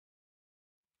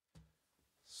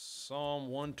Psalm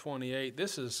 128.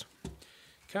 This is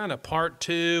kind of part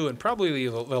two and probably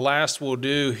the last we'll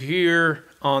do here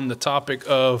on the topic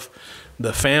of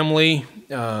the family.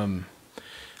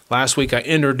 Last week I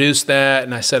introduced that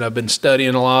and I said I've been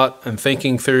studying a lot and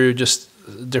thinking through just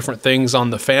different things on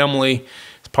the family.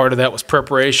 Part of that was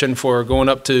preparation for going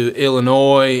up to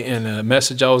Illinois and a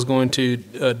message I was going to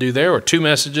do there, or two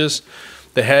messages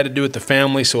that had to do with the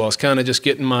family. So I was kind of just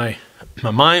getting my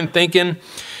mind thinking.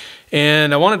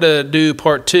 And I wanted to do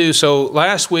part two. So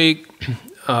last week,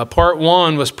 part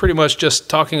one was pretty much just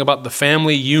talking about the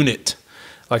family unit,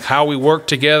 like how we work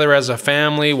together as a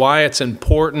family, why it's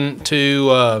important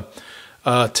to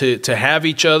have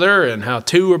each other, and how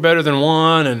two are better than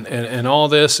one, and all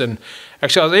this. And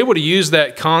actually, I was able to use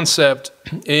that concept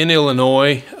in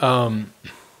Illinois. And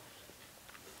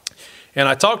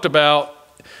I talked about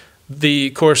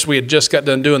of course, we had just got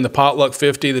done doing the Potluck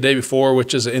 50 the day before,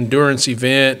 which is an endurance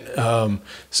event.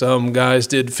 Some guys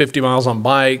did 50 miles on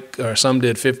bike, or some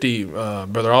did 50.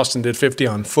 Brother Austin did 50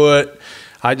 on foot.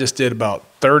 I just did about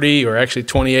 30, or actually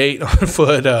 28 on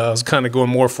foot. I was kind of going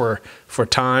more for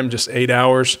time, just 8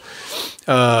 hours.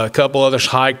 A couple others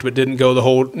hiked, but didn't go the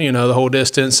whole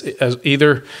distance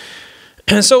either.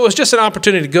 And so it was just an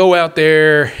opportunity to go out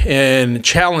there and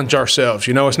challenge ourselves.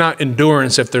 You know, it's not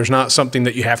endurance if there's not something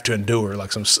that you have to endure,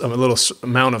 like a little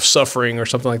amount of suffering or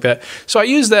something like that. So I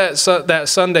used that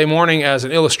Sunday morning as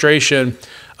an illustration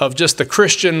of just the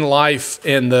Christian life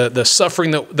and the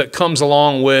suffering that comes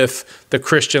along with the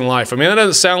Christian life. I mean, that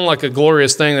doesn't sound like a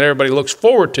glorious thing that everybody looks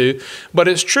forward to, but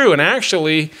it's true. And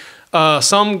actually,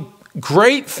 some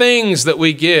great things that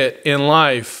we get in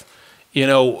life,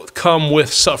 come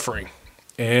with suffering.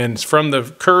 And from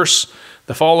the curse,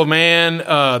 the fall of man,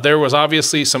 there was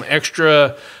obviously some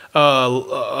extra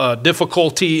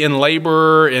difficulty in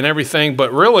labor and everything.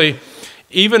 But really,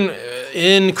 even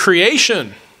in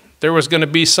creation, there was going to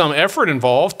be some effort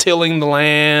involved, tilling the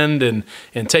land and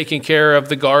taking care of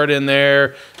the garden there.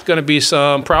 There's going to be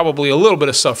probably a little bit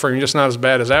of suffering, just not as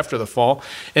bad as after the fall.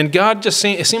 And it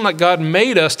seemed like God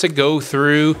made us to go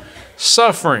through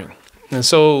suffering. And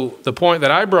so the point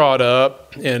that I brought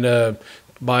up, and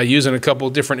by using a couple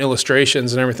of different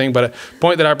illustrations and everything, but a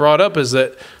point that I brought up is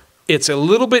that it's a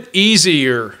little bit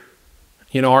easier.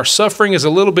 Our suffering is a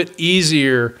little bit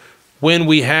easier when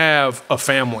we have a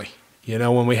family.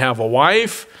 When we have a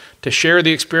wife to share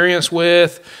the experience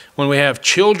with, when we have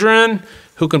children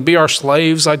who can be our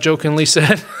slaves, I jokingly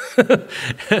said,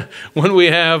 when we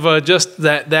have just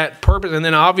that purpose. And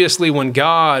then obviously when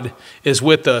God is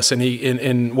with us,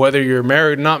 and whether you're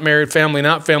married, not married, family,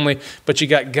 not family, but you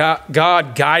got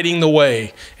God guiding the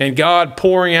way and God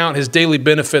pouring out his daily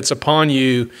benefits upon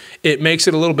you, it makes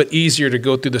it a little bit easier to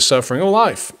go through the suffering of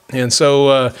life. And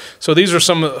so these are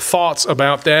some thoughts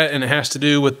about that, and it has to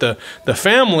do with the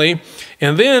family.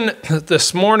 And then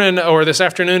this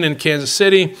afternoon in Kansas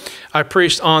City, I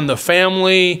preached on the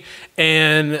family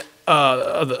and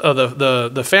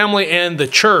the family and the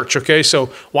church. Okay, so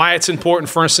why it's important,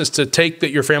 for instance, to take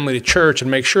your family to church and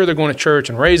make sure they're going to church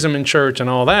and raise them in church and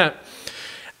all that.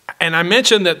 And I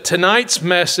mentioned that tonight's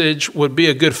message would be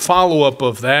a good follow-up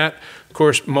of that. Of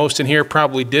course, most in here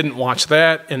probably didn't watch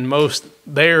that, and most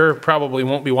there probably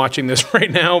won't be watching this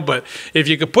right now. But if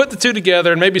you could put the two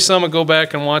together, and maybe some will go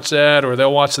back and watch that, or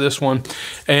they'll watch this one.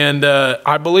 And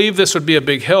I believe this would be a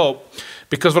big help,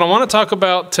 because what I want to talk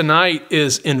about tonight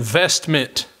is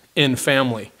investment in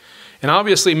family. And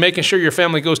obviously, making sure your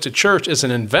family goes to church is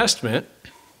an investment.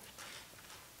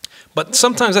 But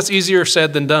sometimes that's easier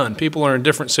said than done. People are in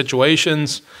different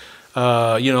situations.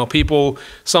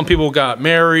 Some people got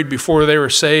married before they were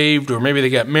saved, or maybe they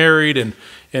got married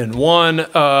and one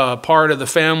part of the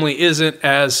family isn't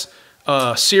as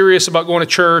serious about going to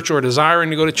church or desiring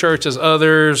to go to church as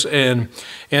others. And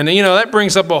that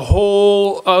brings up a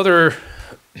whole other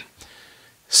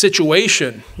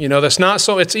situation, that's not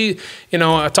so, it's easy.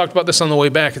 I talked about this on the way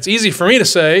back. It's easy for me to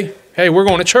say, hey, we're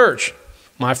going to church.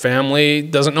 My family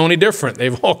doesn't know any different.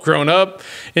 They've all grown up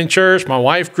in church. My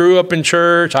wife grew up in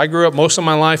church. I grew up most of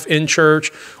my life in church.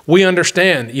 We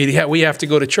understand we have to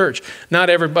go to church.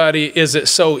 Not everybody is it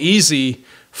so easy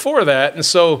for that. And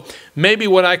so maybe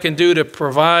what I can do to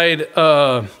provide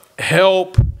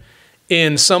help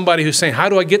in somebody who's saying, how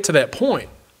do I get to that point?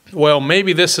 Well,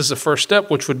 maybe this is the first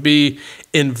step, which would be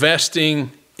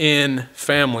investing in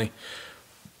family.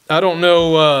 I don't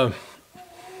know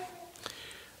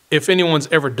if anyone's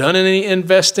ever done any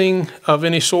investing of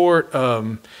any sort.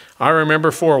 I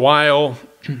remember for a while,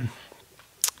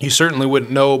 you certainly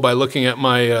wouldn't know by looking at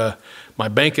my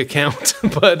bank account,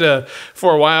 but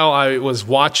for a while I was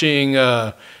watching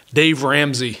Dave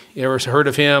Ramsey. You ever heard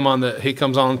of him? He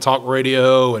comes on talk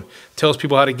radio and tells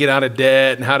people how to get out of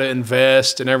debt and how to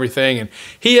invest and everything. And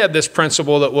he had this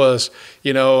principle that was,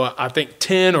 I think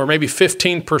 10 or maybe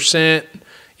 15%.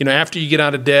 After you get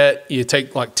out of debt, you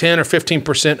take like 10 or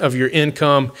 15% of your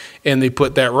income and they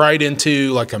put that right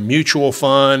into like a mutual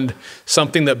fund,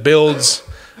 something that builds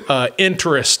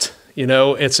interest.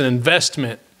 It's an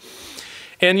investment.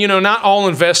 And, not all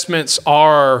investments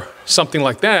are something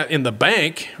like that in the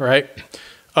bank, right?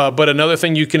 But another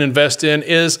thing you can invest in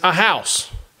is a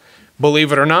house.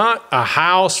 Believe it or not, a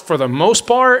house, for the most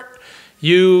part,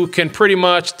 you can pretty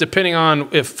much, depending on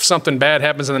if something bad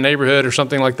happens in the neighborhood or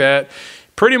something like that,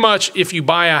 pretty much if you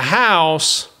buy a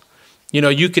house,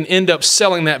 you can end up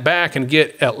selling that back and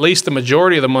get at least the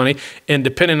majority of the money. And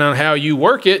depending on how you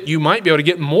work it, you might be able to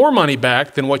get more money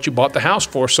back than what you bought the house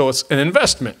for. So it's an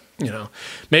investment.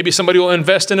 Maybe somebody will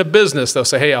invest in a business. They'll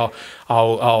say, hey,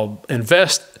 I'll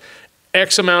invest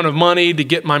X amount of money to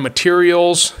get my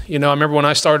materials. I remember when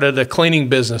I started a cleaning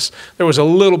business, there was a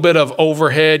little bit of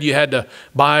overhead. You had to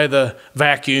buy the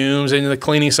vacuums and the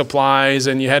cleaning supplies,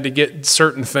 and you had to get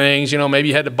certain things. Maybe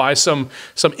you had to buy some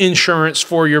insurance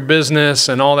for your business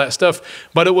and all that stuff.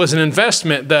 But it was an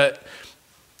investment that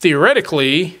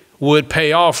theoretically would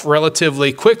pay off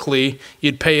relatively quickly.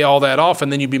 You'd pay all that off,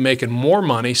 and then you'd be making more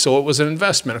money. So it was an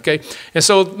investment, okay? And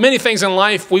so many things in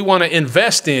life we want to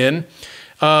invest in.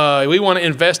 We want to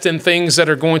invest in things that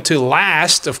are going to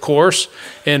last, of course,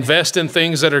 invest in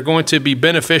things that are going to be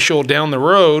beneficial down the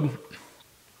road.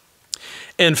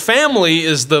 And family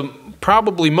is the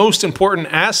probably most important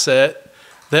asset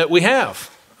that we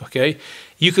have, okay?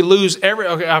 You could lose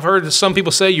I've heard some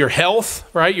people say your health,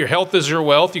 right? Your health is your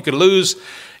wealth. You could lose,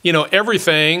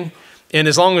 everything. And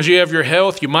as long as you have your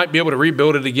health, you might be able to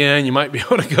rebuild it again. You might be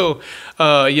able to go,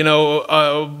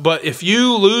 but if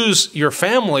you lose your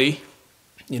family,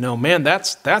 man,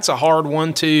 that's a hard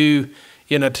one to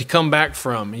come back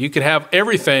from. You could have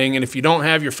everything, and if you don't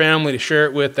have your family to share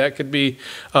it with, that could be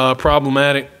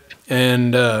problematic.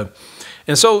 And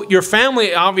so your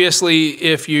family, obviously,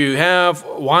 if you have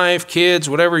wife, kids,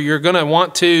 whatever, you're going to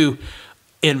want to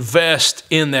invest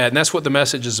in that, and that's what the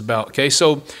message is about. Okay,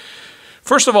 so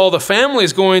first of all, the family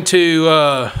is going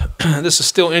to. This is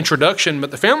still introduction,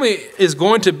 but the family is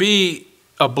going to be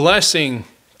a blessing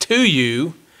to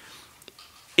you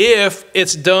if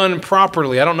it's done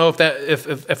properly. I don't know if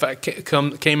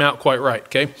that came out quite right,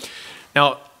 okay?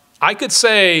 Now, I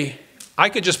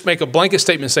could just make a blanket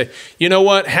statement and say, you know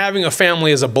what, having a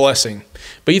family is a blessing.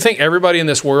 But you think everybody in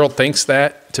this world thinks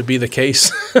that to be the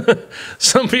case?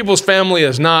 Some people's family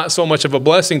is not so much of a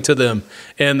blessing to them,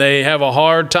 and they have a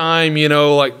hard time,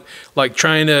 like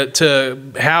trying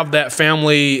to have that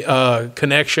family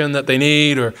connection that they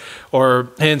need,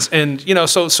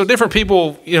 so different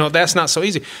people, that's not so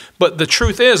easy. But the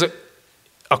truth is,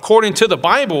 according to the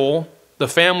Bible, the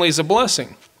family is a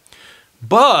blessing.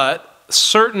 But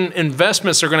certain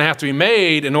investments are going to have to be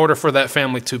made in order for that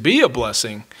family to be a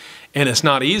blessing. And it's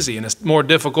not easy, and it's more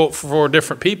difficult for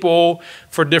different people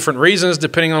for different reasons,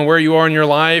 depending on where you are in your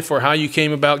life or how you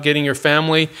came about getting your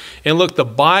family. And look, the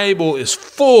Bible is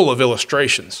full of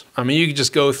illustrations. I mean, you can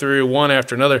just go through one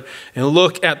after another and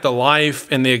look at the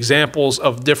life and the examples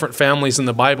of different families in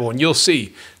the Bible, and you'll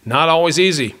see, not always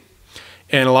easy.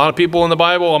 And a lot of people in the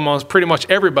Bible, almost pretty much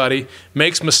everybody,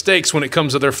 makes mistakes when it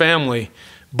comes to their family.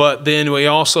 But then we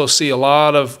also see a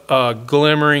lot of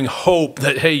glimmering hope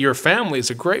that, hey, your family is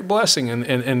a great blessing.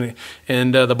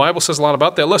 And the Bible says a lot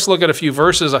about that. Let's look at a few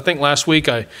verses. I think last week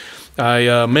I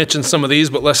mentioned some of these,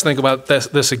 but let's think about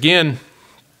this again.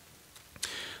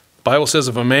 The Bible says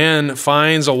if a man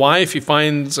finds a wife, he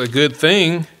finds a good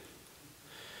thing.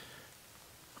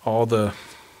 All the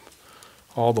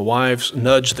wives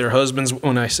nudge their husbands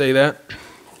when I say that.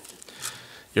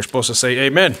 You're supposed to say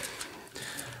amen.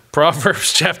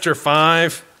 Proverbs chapter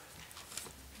 5.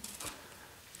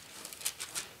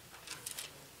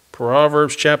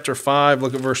 Proverbs chapter 5,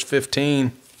 look at verse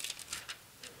 15.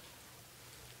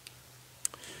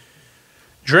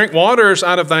 Drink waters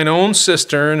out of thine own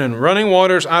cistern, and running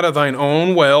waters out of thine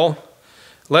own well.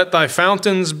 Let thy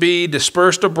fountains be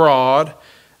dispersed abroad,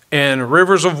 and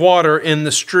rivers of water in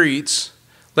the streets.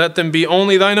 Let them be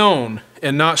only thine own,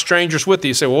 and not strangers with thee.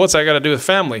 You say, well, what's that got to do with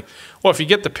family? Well, if you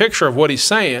get the picture of what he's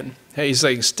saying, he's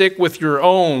saying, stick with your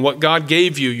own, what God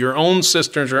gave you, your own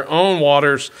cisterns, your own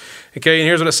waters. Okay, and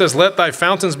here's what it says. Let thy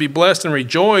fountains be blessed, and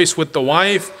rejoice with the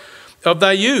wife of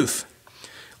thy youth.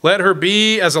 Let her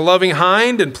be as a loving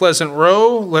hind and pleasant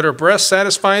roe. Let her breast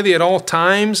satisfy thee at all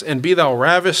times, and be thou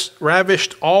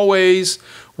ravished always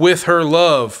with her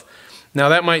love. Now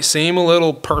that might seem a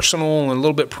little personal and a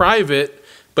little bit private,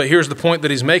 But here's the point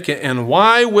that he's making. And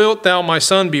why wilt thou, my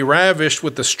son, be ravished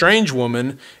with the strange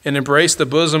woman and embrace the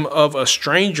bosom of a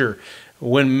stranger?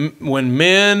 When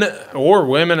men or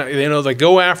women, they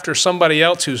go after somebody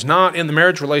else who's not in the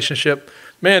marriage relationship,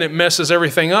 man, it messes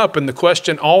everything up. And the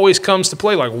question always comes to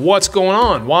play, like, what's going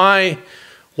on? Why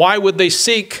would they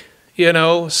seek,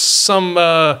 some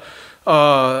other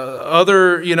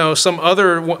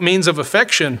means of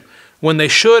affection when they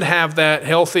should have that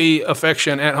healthy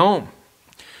affection at home?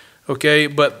 Okay,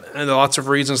 but lots of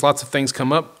reasons, lots of things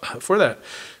come up for that.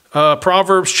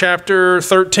 Proverbs chapter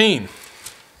 13.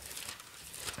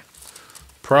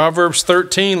 Proverbs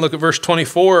 13, look at verse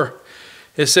 24.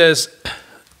 It says,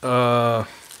 nope,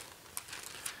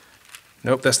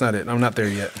 that's not it. I'm not there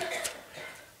yet.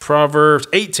 Proverbs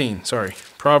 18,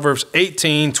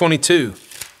 22.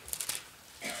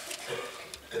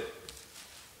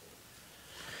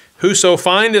 Whoso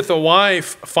findeth a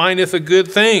wife findeth a good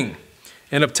thing,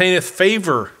 and obtaineth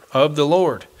favor of the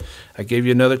Lord. I gave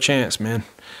you another chance, man.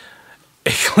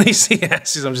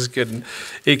 Ecclesiastes, I'm just kidding.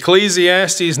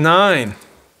 Ecclesiastes 9.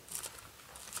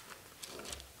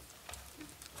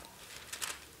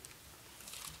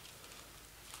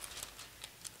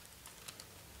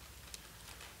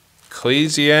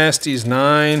 Ecclesiastes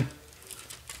 9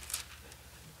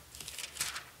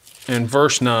 and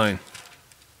verse 9.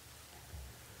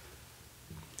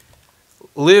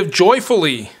 Live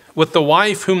joyfully with the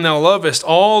wife whom thou lovest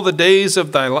all the days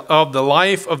of the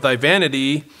life of thy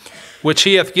vanity, which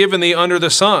he hath given thee under the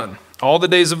sun, all the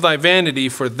days of thy vanity,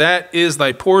 for that is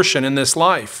thy portion in this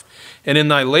life, and in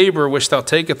thy labor which thou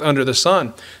taketh under the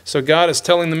sun. So God is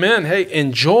telling the men, hey,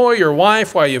 enjoy your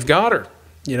wife while you've got her.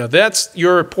 That's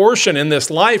your portion in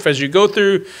this life. As you go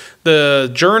through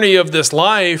the journey of this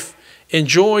life,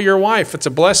 enjoy your wife. It's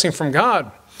a blessing from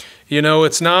God.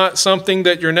 It's not something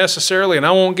that you're necessarily, and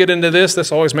I won't get into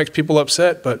this always makes people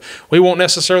upset, but we won't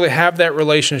necessarily have that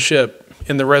relationship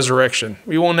in the resurrection.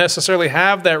 We won't necessarily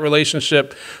have that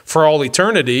relationship for all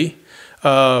eternity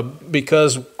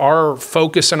because our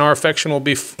focus and our affection will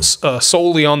be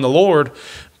solely on the Lord,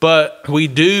 but we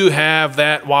do have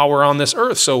that while we're on this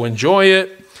earth, so enjoy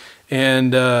it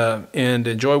and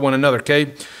enjoy one another,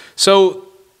 okay? So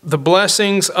the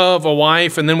blessings of a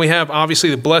wife, and then we have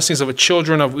obviously the blessings of a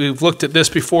children. We've looked at this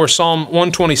before, Psalm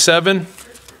 127.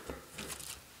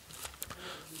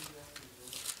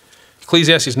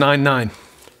 Ecclesiastes 9:9.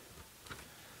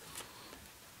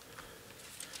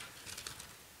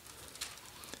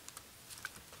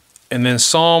 And then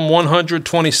Psalm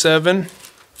 127.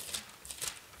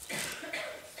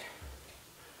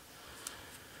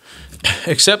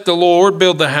 Except the Lord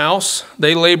build the house,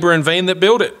 they labor in vain that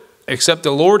build it. Except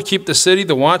the Lord keep the city,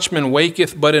 the watchman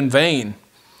waketh but in vain.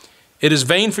 It is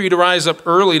vain for you to rise up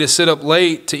early, to sit up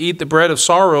late, to eat the bread of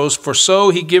sorrows, for so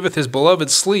he giveth his beloved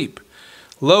sleep.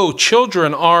 Lo,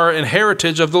 children are an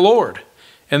heritage of the Lord,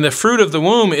 and the fruit of the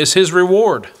womb is his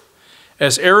reward.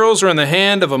 As arrows are in the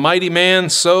hand of a mighty man,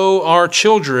 so are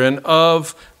children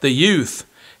of the youth.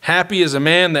 Happy is a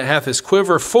man that hath his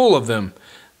quiver full of them.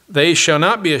 They shall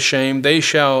not be ashamed, but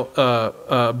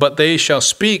they shall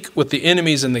speak with the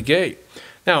enemies in the gate.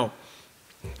 Now,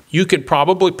 you could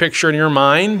probably picture in your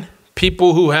mind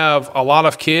people who have a lot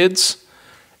of kids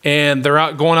and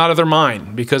they're going out of their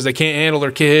mind because they can't handle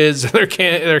their kids. Their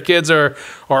kids are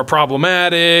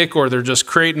problematic, or they're just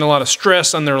creating a lot of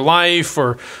stress on their life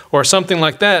or something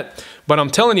like that. But I'm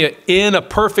telling you, in a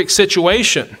perfect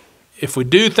situation, if we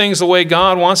do things the way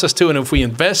God wants us to, and if we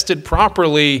invested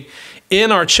properly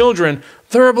in our children,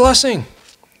 they're a blessing.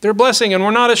 They're a blessing, and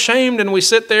we're not ashamed, and we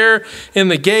sit there in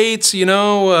the gates,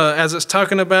 as it's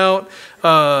talking about,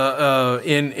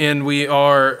 and we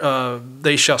are,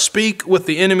 they shall speak with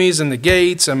the enemies in the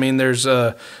gates. I mean, there's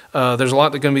a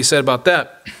lot that can be said about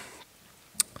that.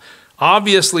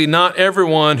 Obviously, not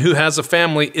everyone who has a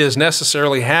family is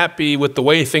necessarily happy with the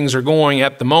way things are going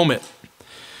at the moment.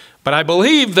 But I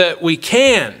believe that we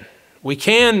can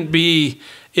be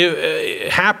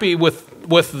happy with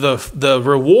the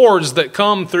rewards that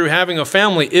come through having a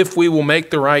family if we will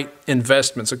make the right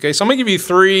investments. Okay, so I'm going to give you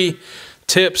 3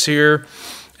 tips here.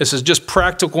 This is just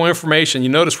practical information. You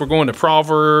notice we're going to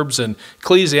Proverbs and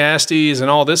Ecclesiastes and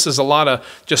all. This is a lot of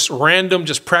just random,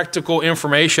 just practical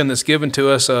information that's given to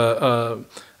us,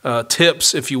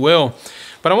 tips, if you will.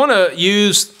 But I want to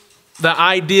use the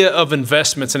idea of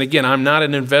investments. And again, I'm not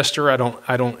an investor. I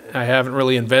haven't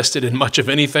really invested in much of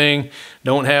anything.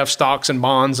 Don't have stocks and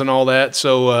bonds and all that.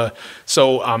 So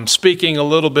I'm speaking a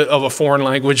little bit of a foreign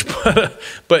language,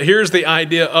 but here's the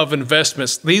idea of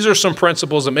investments. These are some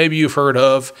principles that maybe you've heard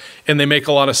of, and they make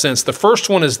a lot of sense. The first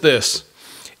one is this: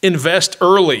 invest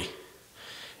early.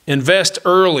 Invest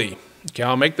early. Okay,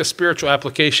 I'll make the spiritual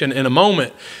application in a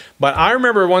moment. But I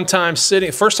remember one time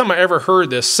first time I ever heard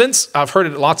this, since I've heard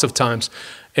it lots of times,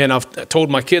 and I've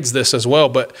told my kids this as well,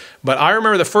 but I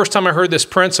remember the first time I heard this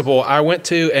principle, I went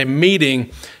to a meeting.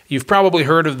 You've probably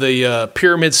heard of the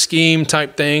pyramid scheme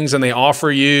type things, and they offer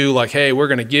you like, hey, we're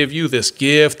going to give you this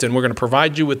gift, and we're going to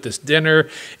provide you with this dinner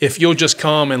if you'll just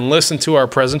come and listen to our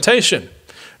presentation.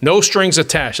 No strings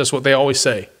attached. That's what they always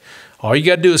say. All you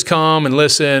got to do is come and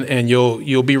listen, and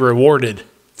you'll be rewarded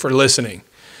for listening.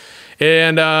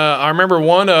 And I remember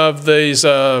one of these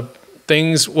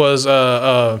things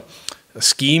was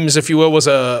schemes, if you will, was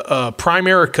a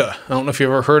Primerica. I don't know if you've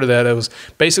ever heard of that. It was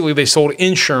basically they sold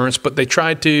insurance, but they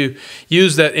tried to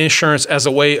use that insurance as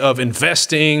a way of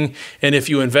investing. And if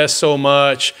you invest so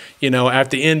much,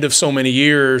 at the end of so many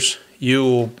years,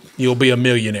 you'll be a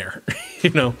millionaire,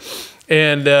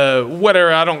 And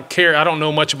whatever, I don't care. I don't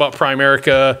know much about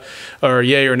Primerica or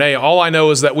yay or nay. All I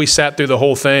know is that we sat through the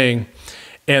whole thing,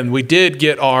 and we did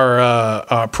get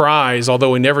our prize,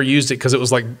 although we never used it because it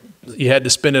was like you had to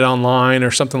spend it online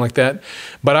or something like that.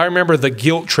 But I remember the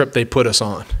guilt trip they put us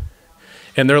on.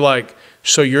 And they're like,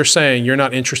 so you're saying you're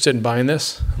not interested in buying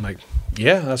this? I'm like,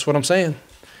 yeah, that's what I'm saying.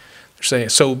 They're saying,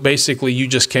 so basically you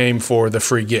just came for the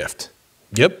free gift.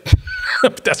 Yep.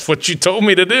 That's what you told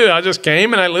me to do. I just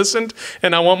came and I listened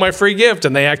and I want my free gift.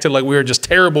 And they acted like we were just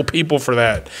terrible people for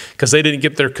that because they didn't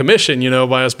get their commission,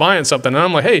 by us buying something. And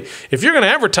I'm like, hey, if you're going to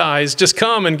advertise, just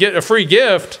come and get a free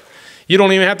gift. You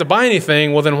don't even have to buy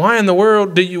anything. Well, then why in the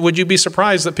world would you be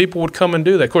surprised that people would come and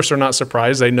do that? Of course, they're not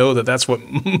surprised. They know that that's what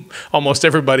almost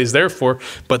everybody's there for,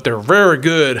 but they're very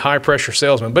good high-pressure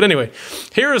salesmen. But anyway,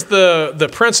 here's the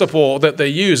principle that they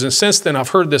use. And since then, I've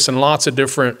heard this in lots of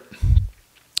different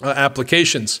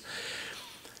applications.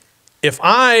 If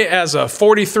I, as a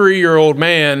 43-year-old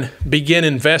man, begin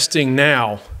investing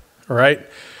now, all right,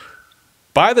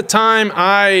 by the time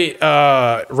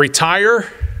I retire,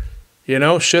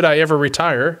 should I ever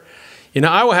retire,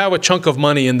 I will have a chunk of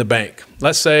money in the bank.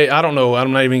 Let's say, I don't know,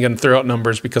 I'm not even going to throw out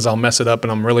numbers because I'll mess it up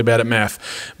and I'm really bad at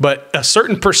math. But a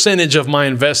certain percentage of my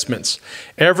investments,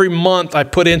 every month I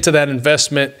put into that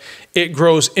investment, it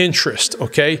grows interest,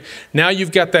 okay? Now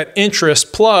you've got that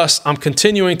interest plus I'm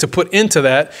continuing to put into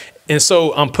that. And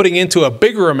so I'm putting into a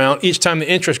bigger amount each time the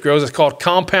interest grows. It's called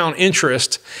compound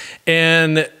interest.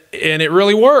 And it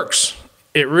really works.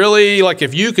 It really, like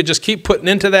if you could just keep putting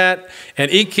into that and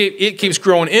it keeps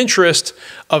growing interest,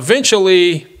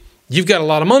 eventually you've got a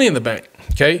lot of money in the bank,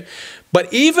 okay?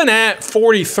 But even at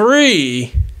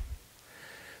 43,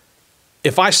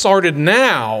 if I started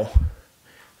now,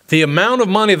 the amount of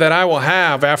money that I will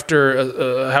have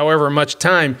after however much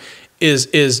time is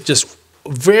just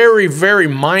very, very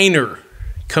minor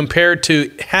compared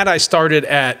to had I started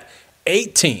at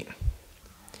 18.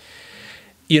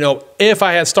 If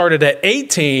I had started at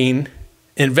 18,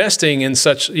 investing in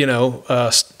such, mutual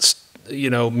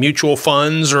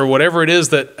funds or whatever it is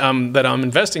that I'm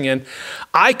investing in,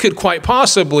 I could quite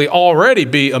possibly already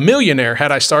be a millionaire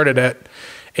had I started at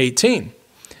 18.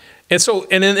 And so,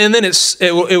 and then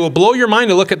it will blow your mind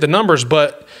to look at the numbers.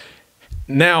 But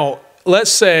now,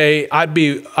 let's say I'd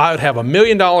have $1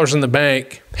 million in the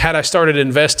bank had I started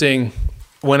investing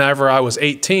whenever I was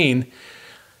 18.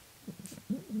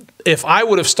 If I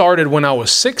would have started when I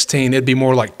was 16, it'd be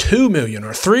more like 2 million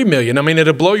or 3 million. I mean,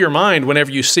 it'll blow your mind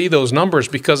whenever you see those numbers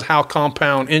because how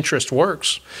compound interest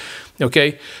works.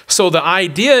 Okay, so the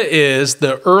idea is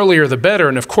the earlier the better.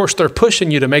 And of course, they're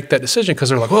pushing you to make that decision because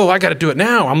they're like, oh, I got to do it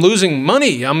now. I'm losing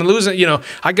money.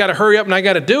 I got to hurry up and I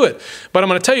got to do it. But I'm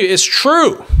going to tell you, it's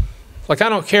true. Like, I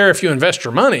don't care if you invest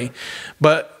your money,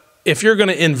 but if you're going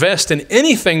to invest in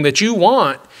anything that you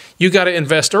want, you got to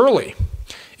invest early.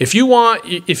 If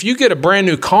you get a brand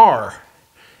new car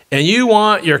and you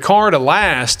want your car to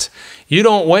last, you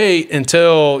don't wait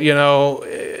until,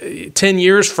 10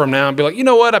 years from now and be like, you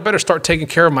know what, I better start taking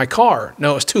care of my car.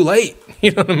 No, it's too late.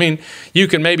 You know what I mean? You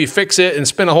can maybe fix it and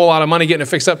spend a whole lot of money getting it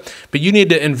fixed up, but you need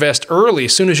to invest early.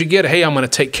 As soon as you get, hey, I'm going to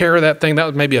take care of that thing. That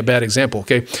was maybe a bad example,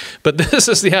 okay? But this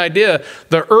is the idea.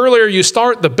 The earlier you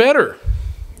start, the better.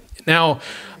 Now,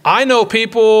 I know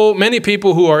many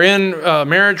people who are in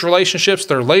marriage relationships,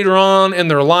 they're later on in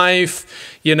their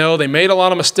life, they made a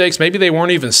lot of mistakes. Maybe they weren't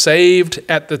even saved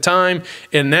at the time,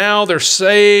 and now they're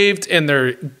saved and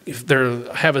they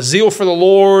have a zeal for the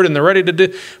Lord and they're ready to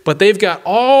do, but they've got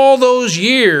all those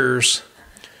years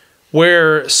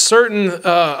where certain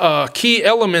key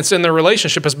elements in their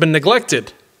relationship has been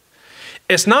neglected.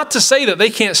 It's not to say that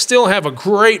they can't still have a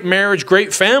great marriage,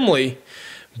 great family,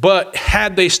 but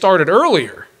had they started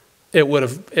earlier, it would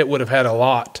have had a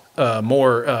lot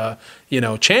more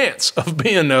chance of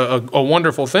being a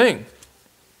wonderful thing.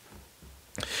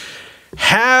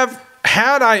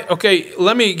 Okay,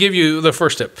 let me give you the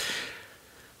first tip.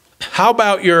 How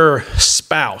about your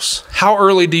spouse? How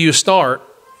early do you start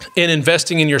in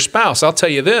investing in your spouse? I'll tell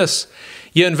you this,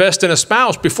 you invest in a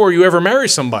spouse before you ever marry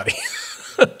somebody.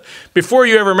 Before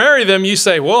you ever marry them, you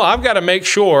say, well, I've got to make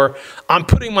sure I'm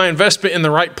putting my investment in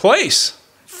the right place.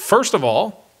 First of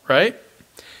all, right?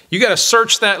 You got to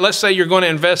search that. Let's say you're going to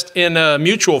invest in a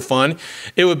mutual fund.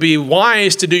 It would be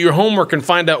wise to do your homework and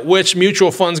find out which mutual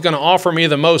fund is going to offer me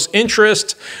the most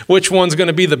interest, which one's going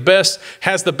to be the best,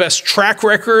 has the best track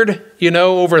record,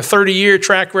 over a 30-year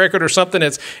track record or something.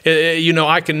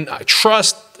 I can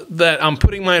trust that I'm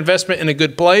putting my investment in a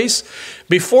good place.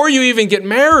 Before you even get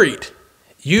married,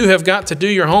 you have got to do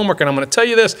your homework. And I'm going to tell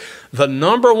you this, the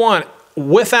number one,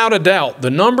 without a doubt, the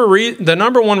number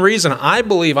one reason I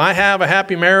believe I have a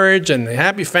happy marriage and a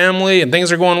happy family and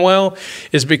things are going well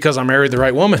is because I married the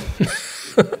right woman.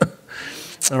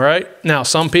 All right. Now,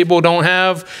 some people don't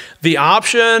have the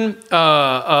option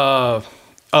of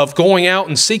going out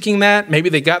and seeking that. Maybe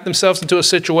they got themselves into a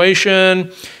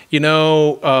situation,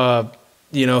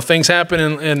 things happen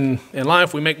in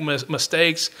life. We make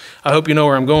mistakes. I hope you know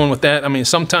where I'm going with that. I mean,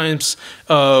 sometimes,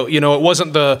 it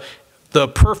wasn't the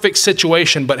perfect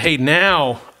situation, but hey,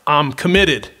 now I'm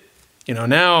committed.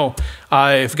 Now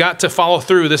I've got to follow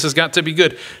through. This has got to be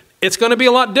good. It's going to be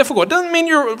a lot difficult. It doesn't mean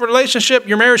your relationship,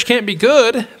 your marriage can't be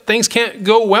good. Things can't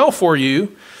go well for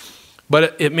you,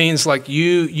 but it means like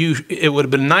it would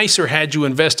have been nicer had you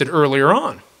invested earlier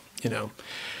on,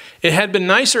 It had been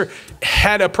nicer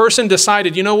had a person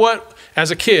decided,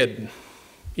 as a kid,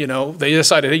 they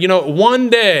decided, one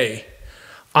day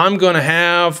I'm going to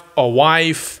have a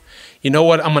wife. I'm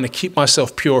going to keep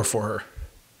myself pure for her.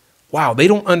 Wow, they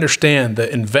don't understand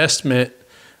the investment,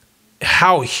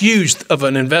 how huge of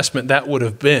an investment that would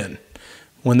have been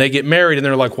when they get married and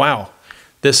they're like, wow,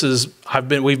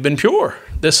 we've been pure.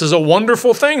 This is a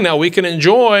wonderful thing. Now we can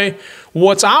enjoy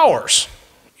what's ours.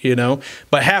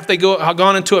 But have they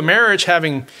gone into a marriage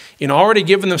having, already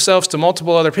given themselves to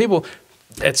multiple other people,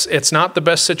 it's not the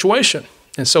best situation.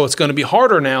 And so it's going to be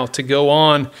harder now to go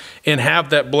on and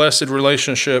have that blessed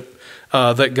relationship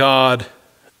that God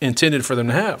intended for them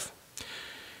to have.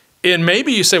 And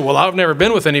maybe you say, well, I've never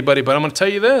been with anybody, but I'm going to tell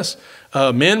you this,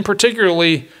 men,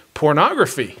 particularly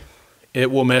pornography, it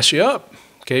will mess you up.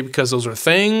 Okay, because those are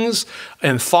things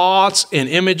and thoughts and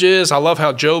images. I love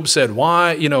how Job said,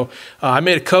 why, I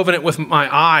made a covenant with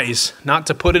my eyes not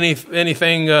to put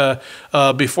anything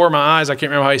before my eyes. I can't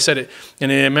remember how he said it.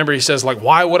 And I remember he says, like,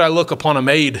 why would I look upon a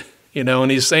maid?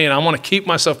 And he's saying, I want to keep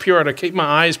myself pure. I want to keep my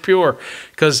eyes pure.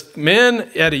 Because men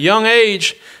at a young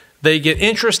age, they get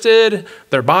interested,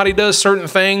 their body does certain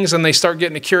things, and they start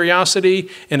getting a curiosity.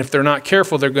 And if they're not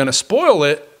careful, they're going to spoil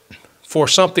it for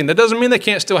something. That doesn't mean they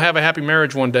can't still have a happy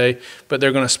marriage one day, but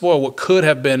they're going to spoil what could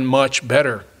have been much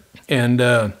better. And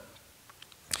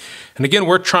again,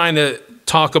 we're trying to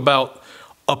talk about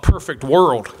a perfect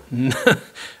world.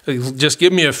 Just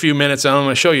give me a few minutes and I'm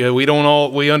going to show you.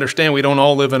 We understand we don't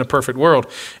all live in a perfect world.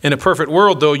 In a perfect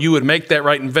world, though, you would make that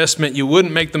right investment. You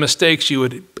wouldn't make the mistakes.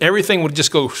 Everything would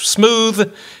just go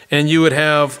smooth, and you would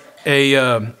have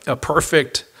a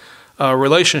perfect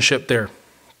relationship there.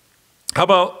 How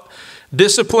about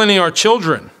disciplining our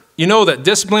children? You know that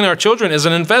disciplining our children is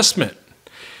an investment.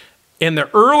 And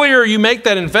the earlier you make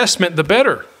that investment, the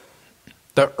better.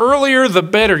 The earlier, the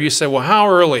better. You say, well, how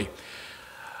early?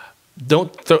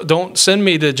 Don't send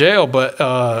me to jail,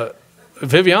 but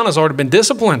Viviana's already been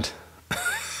disciplined.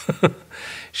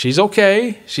 She's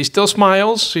okay. She still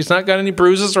smiles. She's not got any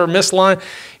bruises or misline,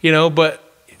 but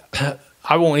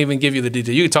I won't even give you the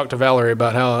detail. You can talk to Valerie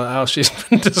about how she's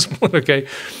been disciplined, okay?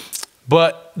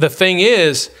 But the thing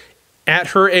is, at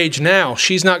her age now,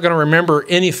 she's not going to remember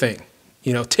anything.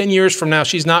 10 years from now,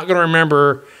 she's not going to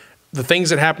remember the things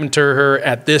that happened to her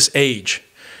at this age.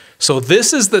 So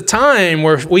this is the time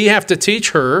where we have to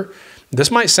teach her.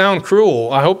 This might sound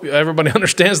cruel. I hope everybody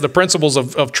understands the principles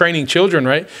of training children,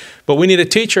 right? But we need to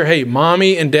teach her, hey,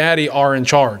 mommy and daddy are in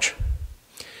charge.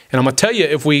 And I'm going to tell you,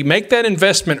 if we make that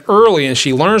investment early and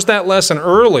she learns that lesson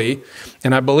early,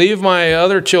 and I believe my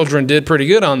other children did pretty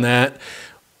good on that,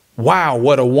 wow,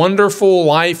 what a wonderful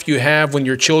life you have when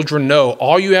your children know.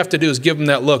 All you have to do is give them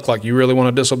that look like, you really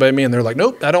want to disobey me? And they're like,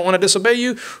 nope, I don't want to disobey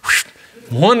you.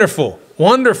 Wonderful,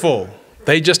 wonderful.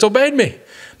 They just obeyed me.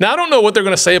 Now, I don't know what they're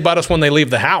going to say about us when they leave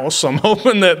the house. I'm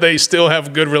hoping that they still have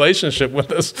a good relationship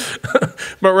with us.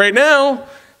 But right now,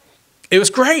 it was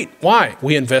great. Why?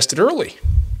 We invested early.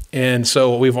 And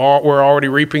so we're already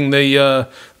reaping the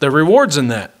rewards in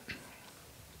that.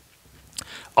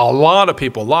 A lot of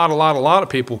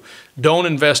people don't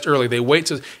invest early. They wait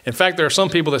to. In fact, there are some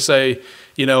people that say,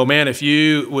 man, if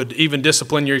you would even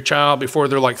discipline your child before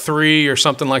they're like 3 or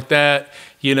something like that,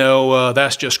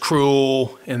 that's just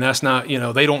cruel, and that's not,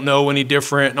 they don't know any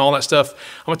different and all that stuff.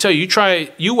 I'm gonna tell you,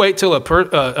 you wait till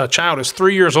a child is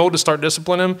 3 years old to start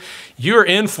disciplining them, you're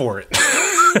in for it.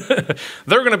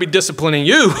 They're gonna be disciplining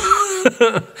you.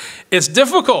 It's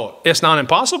difficult. It's not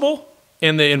impossible,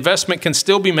 and the investment can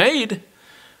still be made,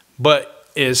 but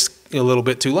it's a little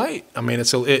bit too late. I mean,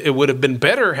 it would have been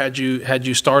better had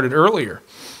you started earlier.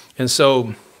 And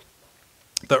so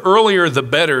the earlier the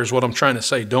better is what I'm trying to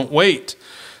say. Don't wait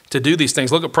to do these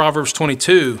things. Look at Proverbs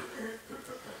 22.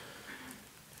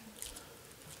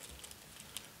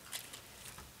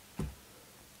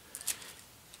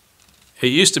 It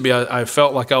used to be I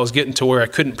felt like I was getting to where I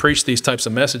couldn't preach these types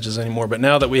of messages anymore. But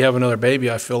now that we have another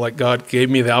baby, I feel like God gave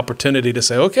me the opportunity to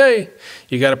say, okay,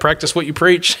 you got to practice what you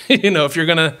preach. If you're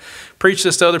going to preach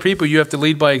this to other people, you have to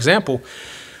lead by example,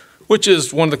 which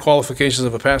is one of the qualifications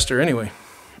of a pastor anyway.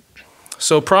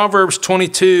 So Proverbs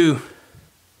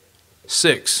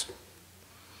 22:6.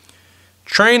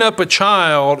 Train up a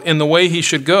child in the way he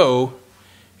should go,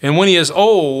 and when he is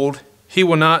old, he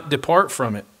will not depart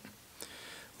from it.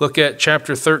 Look at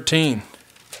chapter 13.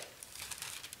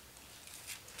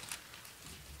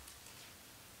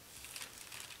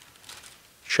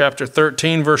 Chapter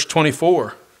 13, verse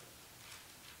 24.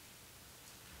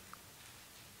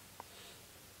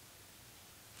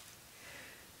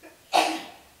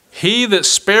 He that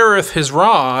spareth his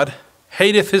rod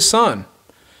hateth his son,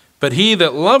 but he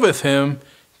that loveth him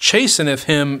chasteneth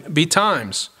him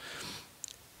betimes.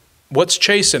 What's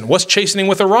chasten? What's chastening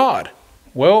with a rod?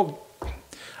 Well,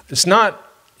 it's not,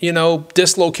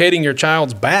 dislocating your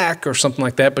child's back or something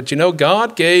like that, but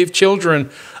God gave children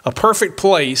a perfect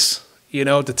place,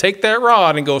 to take that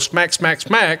rod and go smack, smack,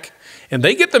 smack, and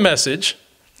they get the message,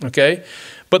 okay?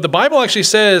 But the Bible actually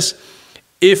says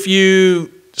if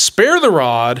you spare the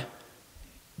rod,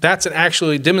 that's an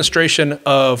actually demonstration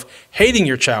of hating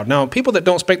your child. Now, people that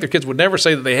don't spank their kids would never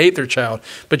say that they hate their child,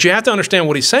 but you have to understand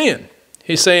what he's saying.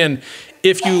 He's saying,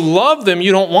 if you love them,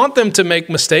 you don't want them to make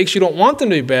mistakes. You don't want them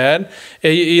to be bad.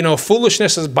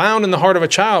 Foolishness is bound in the heart of a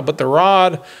child, but the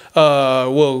rod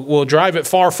will drive it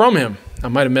far from him. I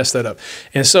might have messed that up.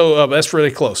 And so that's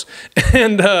really close.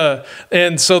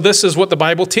 And so this is what the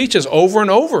Bible teaches over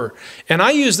and over. And I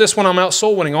use this when I'm out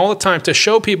soul winning all the time to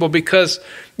show people, because,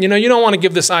 you don't want to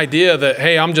give this idea that,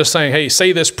 hey, I'm just saying, hey,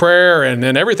 say this prayer and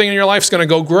then everything in your life is going to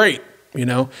go great.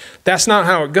 That's not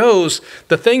how it goes.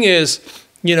 The thing is,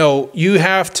 you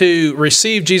have to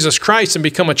receive Jesus Christ and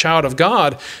become a child of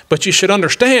God, but you should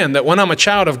understand that when I'm a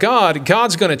child of God,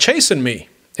 God's going to chasten me.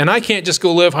 And I can't just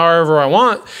go live however I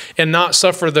want and not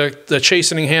suffer the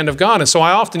chastening hand of God. And so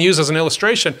I often use as an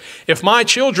illustration, if my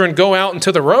children go out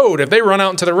into the road, if they run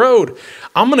out into the road,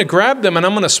 I'm going to grab them and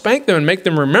I'm going to spank them and make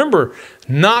them remember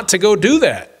not to go do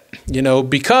that.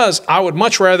 Because I would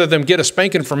much rather them get a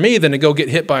spanking from me than to go get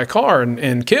hit by a car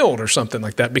and killed or something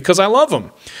like that, because I love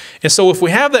them. And so if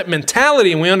we have that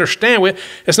mentality and we understand,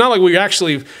 it's not like we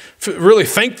actually really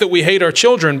think that we hate our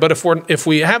children, but if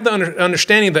we have the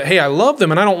understanding that, hey, I love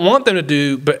them and I don't want them to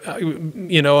do, but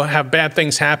have bad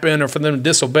things happen or for them to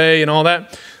disobey and all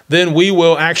that, then we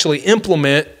will actually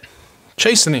implement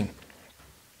chastening.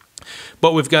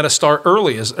 But we've got to start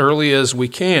early as we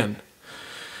can.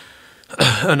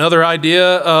 Another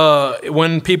idea,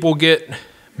 when people get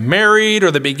married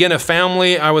or they begin a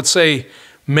family, I would say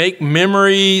make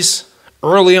memories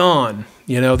early on.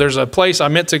 There's a place, I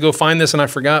meant to go find this and I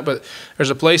forgot, but there's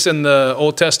a place in the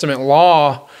Old Testament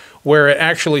law where it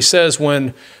actually says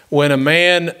when a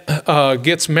man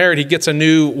gets married, he gets a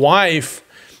new wife.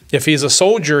 If he's a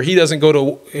soldier, he doesn't go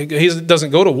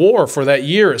to war for that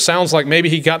year. It sounds like maybe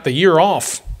he got the year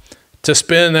off to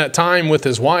spend that time with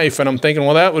his wife. And I'm thinking,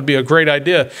 well, that would be a great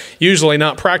idea. Usually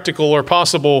not practical or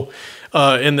possible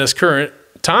in this current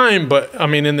time, but I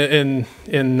mean,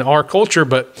 in our culture.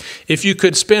 But if you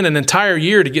could spend an entire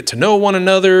year to get to know one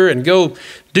another and go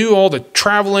do all the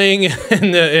traveling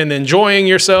and enjoying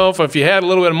yourself, if you had a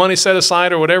little bit of money set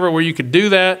aside or whatever where you could do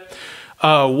that,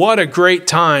 what a great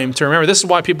time to remember. This is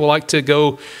why people like to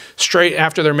go straight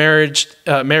after they're married.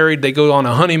 They go on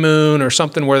a honeymoon or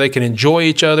something where they can enjoy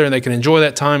each other and they can enjoy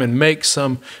that time and make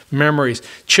some memories.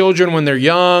 Children, when they're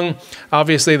young,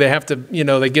 obviously they have to,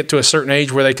 they get to a certain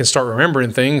age where they can start remembering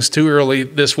things. Too early,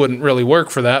 this wouldn't really work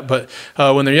for that. But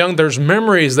when they're young, there's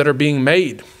memories that are being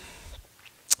made.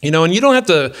 And you don't have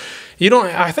to,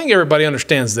 I think everybody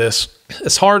understands this.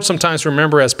 It's hard sometimes to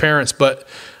remember as parents, but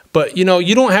you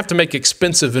don't have to make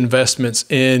expensive investments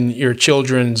in your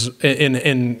children's,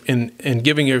 in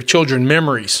giving your children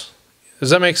memories. Does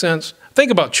that make sense?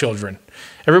 Think about children.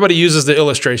 Everybody uses the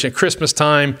illustration. Christmas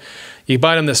time, you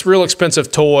buy them this real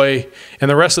expensive toy, and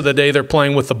the rest of the day they're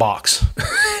playing with the box.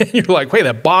 And you're like, wait,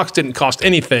 that box didn't cost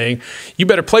anything. You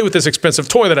better play with this expensive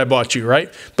toy that I bought you,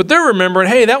 right? But they're remembering,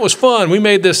 hey, that was fun. We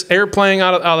made this airplane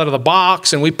out of the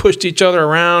box, and we pushed each other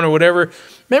around or whatever.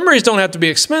 Memories don't have to be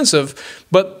expensive,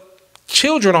 but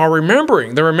children are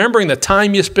remembering. They're remembering the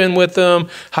time you spend with them,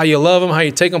 how you love them, how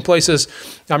you take them places.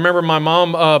 I remember my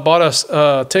mom bought us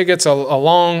tickets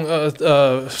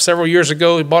several years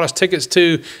ago. Bought us tickets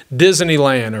to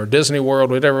Disneyland or Disney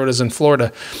World, whatever it is in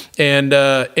Florida. And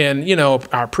you know,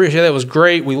 I appreciate that. It was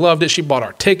great. We loved it. She bought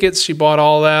our tickets. She bought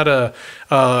all that.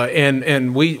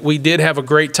 And we did have a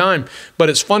great time. But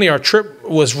it's funny, our trip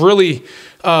was really,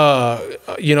 you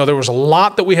know, there was a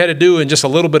lot that we had to do in just a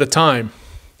little bit of time.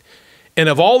 And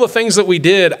of all the things that we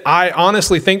did, I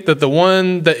honestly think that the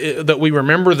one that we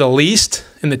remember the least,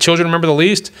 and the children remember the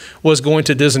least, was going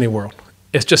to Disney World.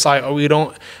 It's just I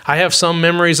have some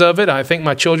memories of it. I think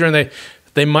my children,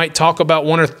 they might talk about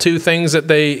one or two things that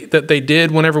they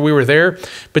did whenever we were there,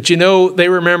 but you know, they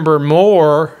remember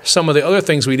more some of the other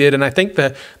things we did. And I think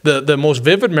the most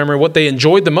vivid memory, what they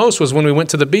enjoyed the most, was when we went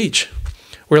to the beach.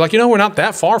 We're like, you know, we're not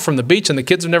that far from the beach, and the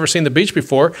kids have never seen the beach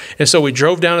before. And so we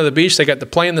drove down to the beach. They got to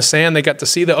play in the sand. They got to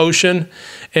see the ocean.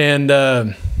 And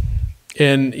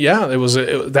yeah,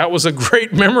 that was a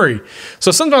great memory.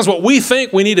 So sometimes what we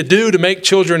think we need to do to make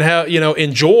children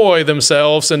enjoy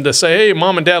themselves and to say, hey,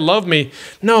 mom and dad love me.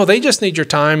 No, they just need your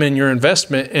time and your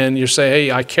investment. And you say,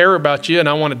 hey, I care about you and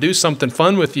I want to do something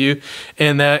fun with you.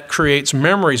 And that creates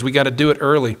memories. We got to do it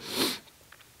early.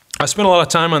 I spent a lot of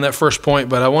time on that first point,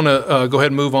 but I want to go ahead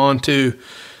and move on to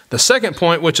the second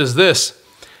point, which is this: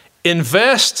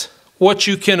 invest what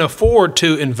you can afford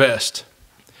to invest.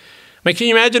 I mean, can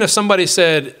you imagine if somebody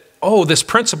said, oh, this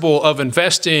principle of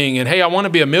investing, and hey, I want to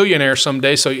be a millionaire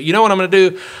someday, so you know what I'm going to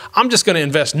do? I'm just going to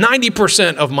invest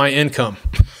 90% of my income.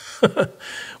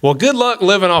 Well, good luck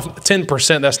living off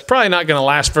 10%. That's probably not going to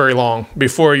last very long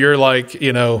before you're like,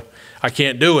 I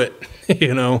can't do it,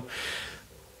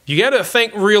 You got to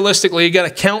think realistically. You got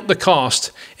to count the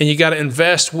cost, and you got to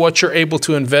invest what you're able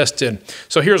to invest in.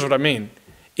 So here's what I mean.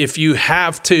 If you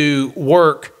have to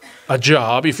work a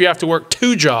job, if you have to work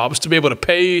 2 jobs to be able to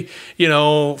pay,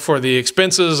 for the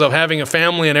expenses of having a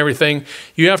family and everything,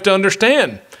 you have to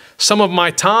understand some of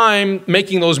my time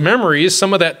making those memories,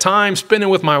 some of that time spending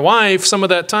with my wife, some of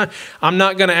that time, I'm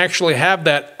not going to actually have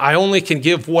that. I only can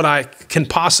give what I can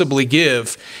possibly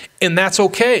give, and that's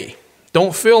okay.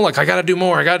 Don't feel like I got to do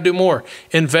more. I got to do more.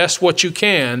 Invest what you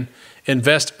can.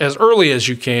 Invest as early as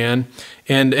you can,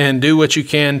 and do what you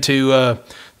can to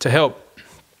help.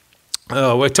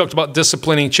 We talked about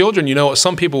disciplining children. What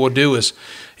some people will do is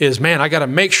man, I got to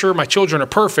make sure my children are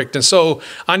perfect, and so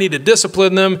I need to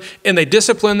discipline them. And they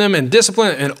discipline them and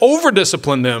discipline and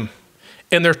over-discipline them,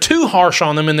 and they're too harsh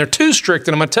on them and they're too strict.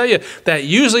 And I'm going to tell you that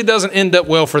usually doesn't end up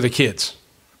well for the kids.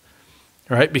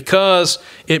 Right? Because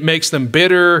it makes them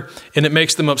bitter and it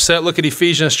makes them upset. Look at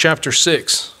Ephesians chapter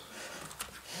 6.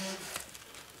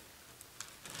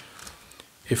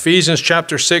 Ephesians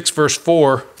chapter 6, verse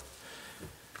 4.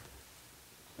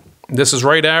 This is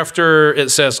right after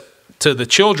it says, to the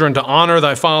children to honor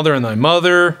thy father and thy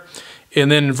mother. And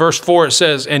then in verse 4 it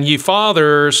says, and ye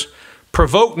fathers,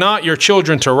 provoke not your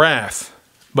children to wrath,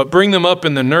 but bring them up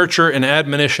in the nurture and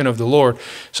admonition of the Lord.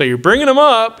 So you're bringing them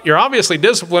up. You're obviously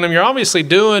disciplining them. You're obviously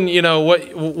doing,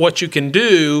 what you can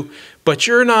do, but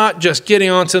you're not just getting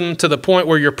onto them to the point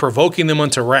where you're provoking them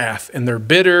unto wrath, and they're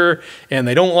bitter and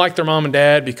they don't like their mom and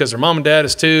dad because their mom and dad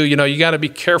is too. You got to be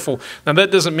careful. Now that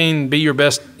doesn't mean be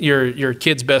your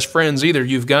kid's best friends either.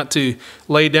 You've got to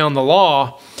lay down the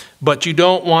law. But you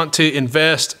don't want to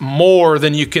invest more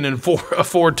than you can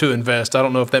afford to invest. I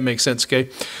don't know if that makes sense,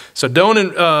 okay?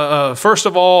 So first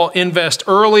of all, invest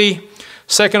early.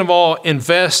 Second of all,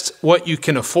 invest what you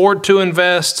can afford to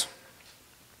invest.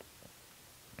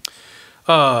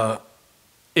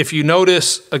 If you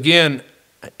notice, again,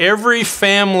 every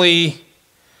family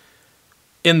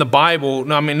in the Bible,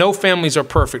 no families are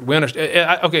perfect. We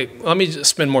understand. Okay, let me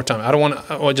just spend more time. I want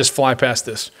to just fly past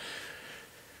this.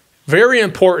 Very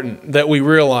important that we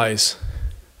realize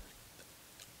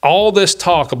all this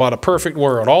talk about a perfect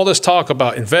world, all this talk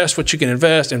about invest what you can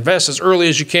invest as early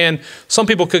as you can. Some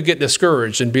people could get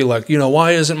discouraged and be like,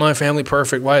 why isn't my family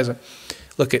perfect? Why isn't?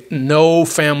 Look, no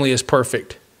family is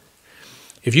perfect.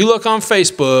 If you look on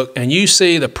Facebook and you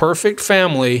see the perfect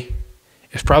family,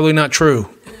 it's probably not true,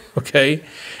 okay?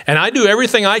 And I do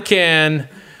everything I can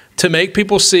to make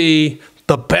people see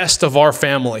the best of our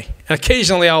family. And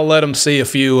occasionally I'll let them see a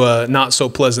few not so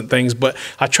pleasant things, but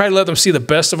I try to let them see the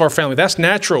best of our family. That's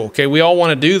natural, okay? We all want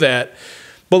to do that.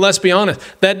 But let's be honest,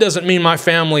 that doesn't mean my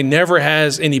family never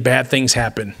has any bad things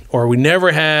happen, or we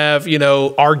never have,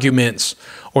 arguments,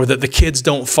 or that the kids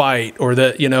don't fight, or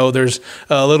that, there's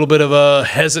a little bit of a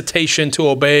hesitation to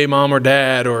obey mom or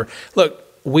dad. Or look,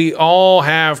 we all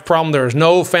have problems. There's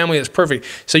no family that's perfect.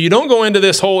 So you don't go into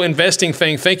this whole investing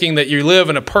thing thinking that you live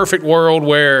in a perfect world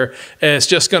where it's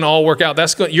just going to all work out.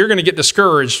 You're going to get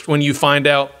discouraged when you find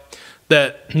out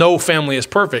that no family is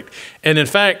perfect. And in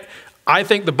fact, I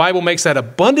think the Bible makes that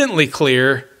abundantly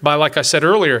clear by, like I said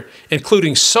earlier,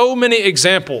 including so many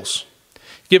examples,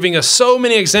 giving us so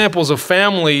many examples of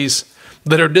families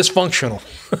that are dysfunctional.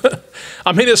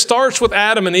 I mean, it starts with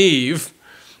Adam and Eve,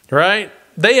 right?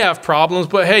 They have problems,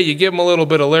 but hey, you give them a little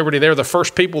bit of liberty. They're the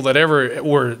first people that ever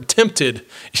were tempted,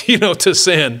 to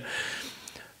sin.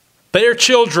 They're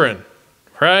children,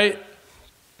 right?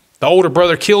 The older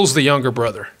brother kills the younger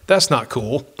brother. That's not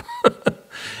cool.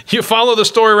 You follow the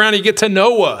story around, you get to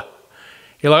Noah.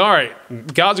 You're like, all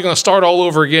right, God's going to start all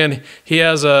over again. He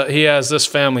has this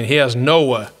family. He has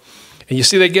Noah. And you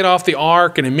see they get off the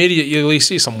ark, and immediately you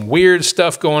see some weird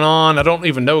stuff going on. I don't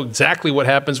even know exactly what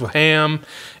happens with Ham.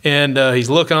 And he's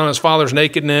looking on his father's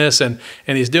nakedness, and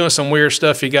he's doing some weird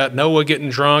stuff. You got Noah getting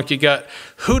drunk. You got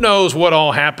who knows what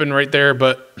all happened right there.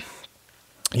 But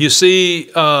you see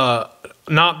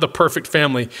not the perfect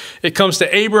family. It comes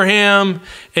to Abraham,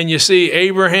 and you see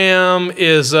Abraham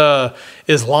is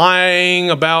lying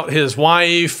about his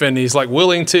wife, and he's like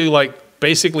willing to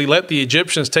basically let the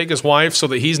Egyptians take his wife so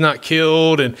that he's not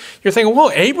killed. And you're thinking, whoa,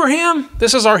 Abraham,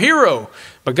 this is our hero.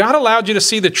 But God allowed you to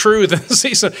see the truth and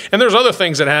see some. And there's other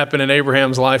things that happen in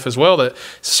Abraham's life as well that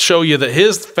show you that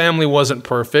his family wasn't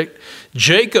perfect.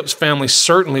 Jacob's family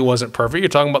certainly wasn't perfect. You're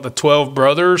talking about the 12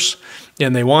 brothers,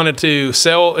 and they wanted to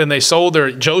sell, and they sold their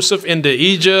Joseph into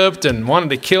Egypt and wanted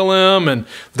to kill him. And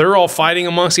they're all fighting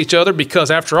amongst each other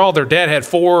because, after all, their dad had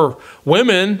 4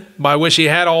 women by which he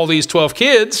had all these 12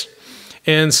 kids.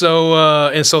 And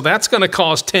so that's going to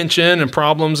cause tension and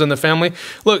problems in the family.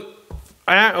 Look,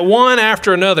 one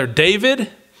after another.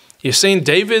 David, you've seen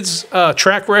David's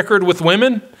track record with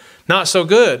women? Not so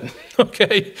good,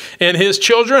 okay? And his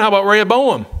children, how about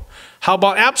Rehoboam? How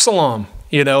about Absalom?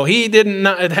 He didn't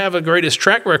have the greatest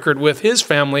track record with his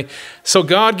family. So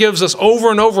God gives us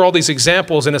over and over all these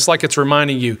examples, and it's like it's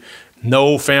reminding you,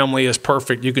 no family is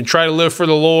perfect. You can try to live for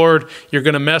the Lord. You're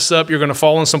going to mess up. You're going to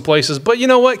fall in some places. But you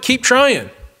know what? Keep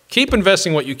trying. Keep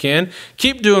investing what you can.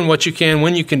 Keep doing what you can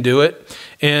when you can do it.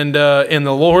 And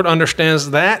the Lord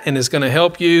understands that and is going to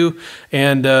help you.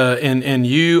 And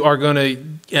you are going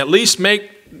to at least make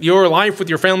your life with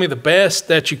your family the best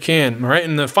that you can. All right?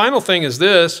 And the final thing is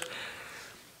this.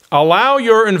 Allow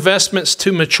your investments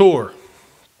to mature.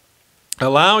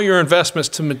 Allow your investments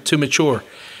to mature.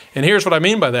 And here's what I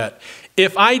mean by that.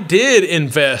 If I did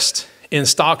invest in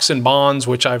stocks and bonds,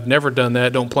 which I've never done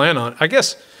that, don't plan on, I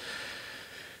guess,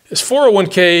 is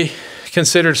 401k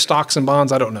considered stocks and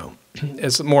bonds? I don't know.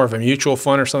 It's more of a mutual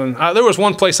fund or something. There was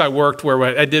one place I worked where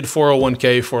I did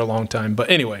 401k for a long time. But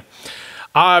anyway,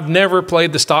 I've never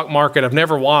played the stock market. I've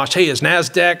never watched, hey, is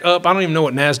NASDAQ up? I don't even know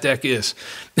what NASDAQ is.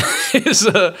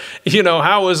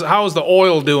 How is the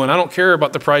oil doing? I don't care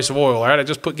about the price of oil, all right? I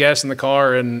just put gas in the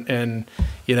car, and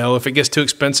if it gets too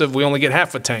expensive, we only get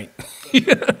half a tank.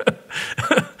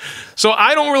 So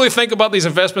I don't really think about these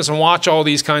investments and watch all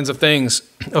these kinds of things,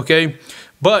 okay?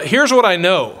 But here's what I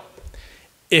know.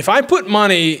 If I put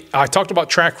money, I talked about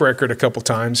track record a couple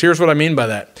times. Here's what I mean by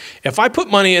that. If I put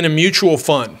money in a mutual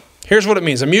fund, here's what it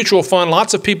means. A mutual fund,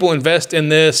 lots of people invest in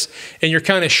this, and you're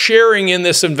kind of sharing in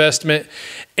this investment,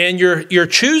 and you're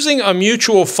choosing a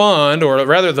mutual fund, or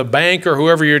rather the bank or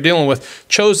whoever you're dealing with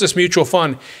chose this mutual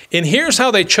fund. And here's how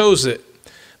they chose it.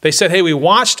 They said, hey, we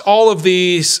watched all of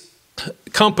these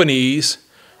companies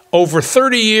over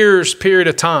 30 years period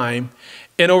of time,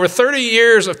 and over 30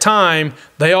 years of time,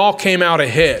 they all came out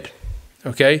ahead,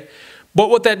 okay? But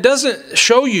what that doesn't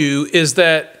show you is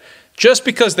that just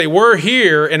because they were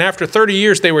here and after 30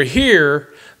 years they were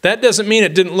here, that doesn't mean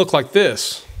it didn't look like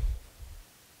this.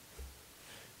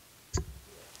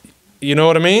 You know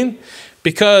what I mean?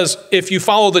 Because if you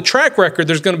follow the track record,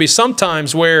 there's going to be some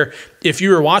times where if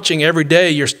you were watching every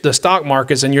day the stock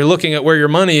markets and you're looking at where your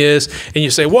money is and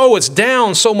you say, whoa, it's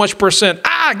down so much percent.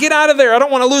 Get out of there. I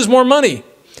don't want to lose more money.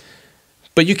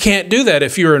 But you can't do that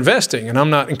if you're investing. And I'm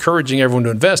not encouraging everyone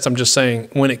to invest. I'm just saying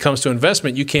when it comes to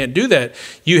investment, you can't do that.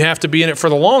 You have to be in it for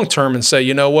the long term and say,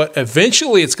 you know what,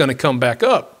 eventually it's going to come back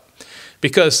up.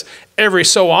 Because every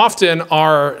so often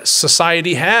our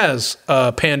society has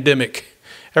a pandemic.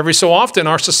 Every so often,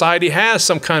 our society has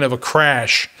some kind of a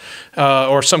crash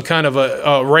or some kind of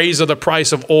a raise of the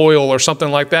price of oil or something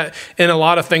like that, and a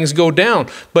lot of things go down.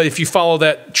 But if you follow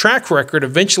that track record,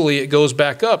 eventually it goes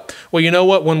back up. Well, you know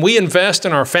what? When we invest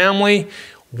in our family,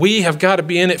 we have got to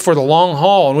be in it for the long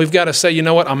haul, and we've got to say, you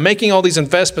know what, I'm making all these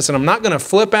investments, and I'm not going to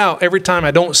flip out every time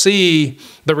I don't see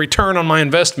the return on my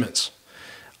investments.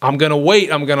 I'm going to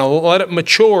wait. I'm going to let it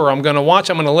mature. I'm going to watch.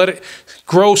 I'm going to let it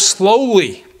grow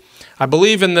slowly. I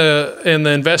believe in the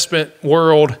investment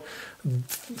world,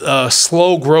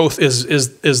 slow growth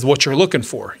is what you're looking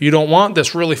for. You don't want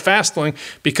this really fast thing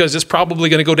because it's probably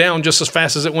going to go down just as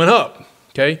fast as it went up.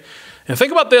 Okay. And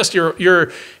think about this,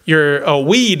 you're a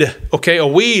weed, okay? A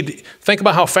weed, think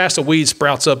about how fast a weed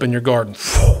sprouts up in your garden,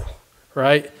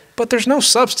 right? But there's no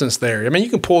substance there. I mean, you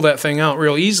can pull that thing out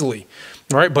real easily,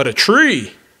 right? But a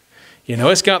tree, you know,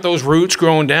 it's got those roots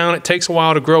growing down. It takes a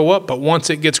while to grow up, but once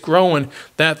it gets growing,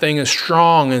 that thing is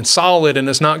strong and solid and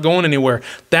it's not going anywhere.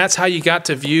 That's how you got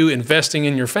to view investing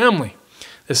in your family.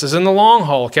 This is in the long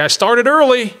haul, okay? I started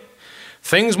early.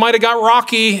 Things might have got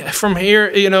rocky from here,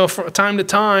 you know, from time to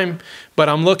time, but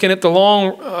I'm looking at the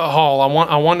long haul.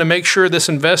 I want to make sure this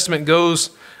investment goes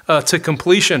to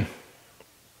completion.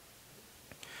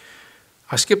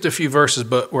 I skipped a few verses,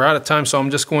 but we're out of time, so I'm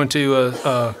just going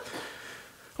to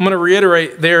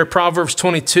reiterate there, Proverbs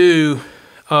 22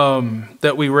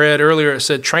 that we read earlier. It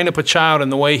said, "Train up a child in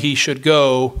the way he should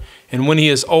go, and when he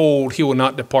is old, he will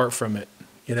not depart from it."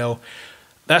 You know.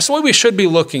 That's the way we should be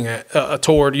looking at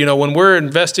toward, you know, when we're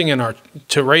investing in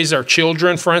to raise our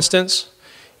children, for instance,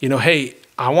 you know, hey,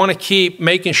 I want to keep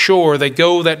making sure they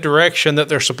go that direction that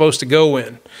they're supposed to go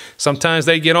in. Sometimes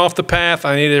they get off the path.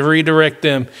 I need to redirect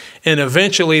them. And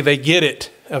eventually they get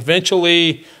it.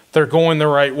 Eventually they're going the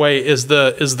right way is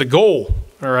the goal.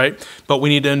 All right. But we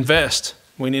need to invest.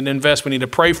 We need to invest. We need to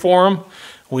pray for them.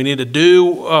 We need to do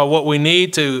what we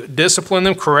need to discipline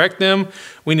them, correct them.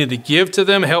 We need to give to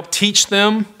them, help teach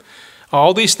them.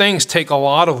 All these things take a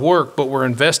lot of work, but we're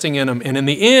investing in them. And in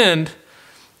the end,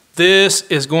 this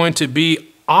is going to be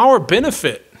our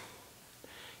benefit.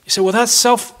 You say, well, that's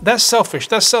selfish,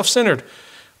 that's self-centered.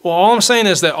 Well, all I'm saying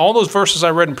is that all those verses I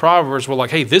read in Proverbs were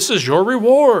like, hey, this is your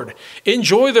reward.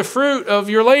 Enjoy the fruit of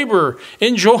your labor.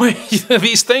 Enjoy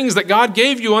these things that God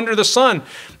gave you under the sun.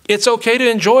 It's okay to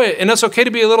enjoy it, and it's okay to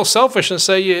be a little selfish and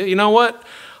say, you know what?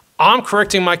 I'm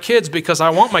correcting my kids because I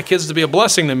want my kids to be a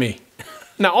blessing to me.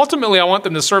 Now, ultimately, I want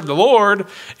them to serve the Lord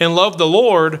and love the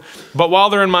Lord, but while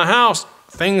they're in my house,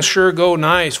 things sure go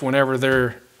nice whenever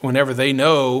they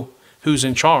know who's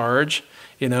in charge,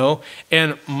 you know,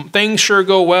 and things sure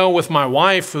go well with my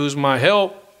wife, who's my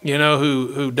help, you know,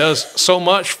 who does so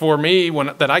much for me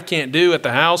that I can't do at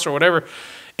the house or whatever,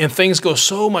 and things go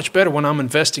so much better when I'm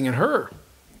investing in her.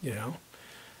 You know,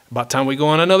 about time we go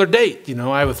on another date, you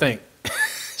know, I would think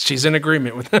she's in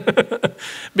agreement with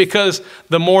because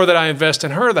the more that I invest in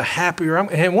her, the happier I'm.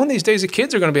 And one of these days, the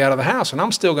kids are going to be out of the house, and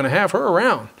I'm still going to have her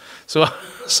around. So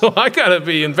I got to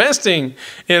be investing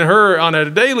in her on a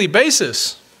daily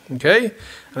basis. Okay,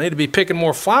 I need to be picking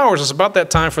more flowers. It's about that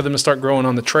time for them to start growing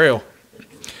on the trail.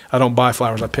 I don't buy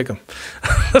flowers; I pick them.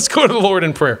 Let's go to the Lord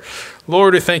in prayer.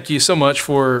 Lord, we thank you so much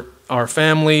for our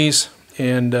families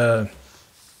and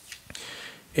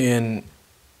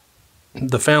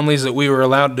the families that we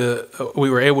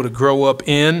were able to grow up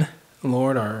in,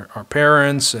 Lord, our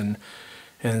parents and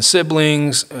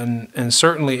siblings, and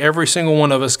certainly every single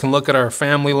one of us can look at our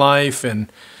family life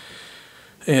and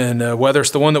whether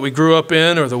it's the one that we grew up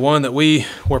in or the one that we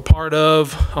were part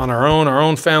of on our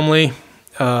own family,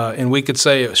 and we could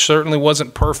say it certainly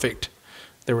wasn't perfect.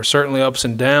 There were certainly ups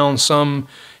and downs. Some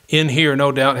in here,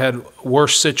 no doubt, had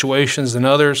worse situations than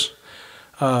others,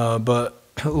 but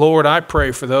Lord, I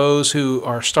pray for those who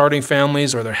are starting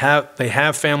families or they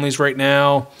have families right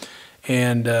now,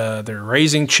 and they're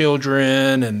raising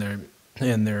children and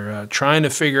they're trying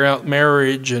to figure out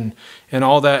marriage and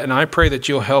all that. And I pray that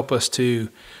you'll help us to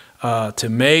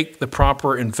make the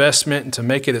proper investment and to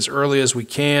make it as early as we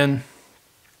can,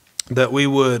 that we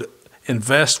would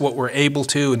invest what we're able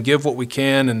to and give what we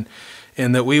can,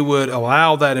 and that we would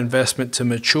allow that investment to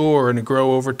mature and to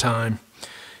grow over time.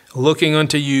 Looking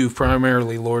unto you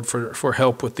primarily, Lord, for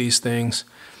help with these things.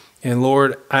 And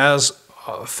Lord, as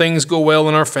things go well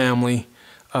in our family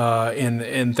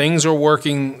and things are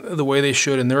working the way they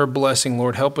should and they're a blessing,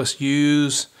 Lord, help us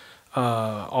use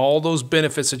all those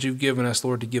benefits that you've given us,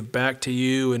 Lord, to give back to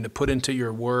you and to put into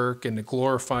your work and to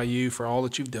glorify you for all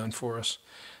that you've done for us.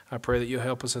 I pray that you'll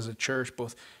help us as a church,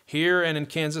 both here and in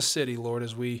Kansas City, Lord,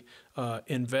 as we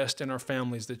invest in our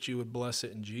families, that you would bless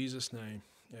it in Jesus' name.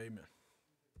 Amen.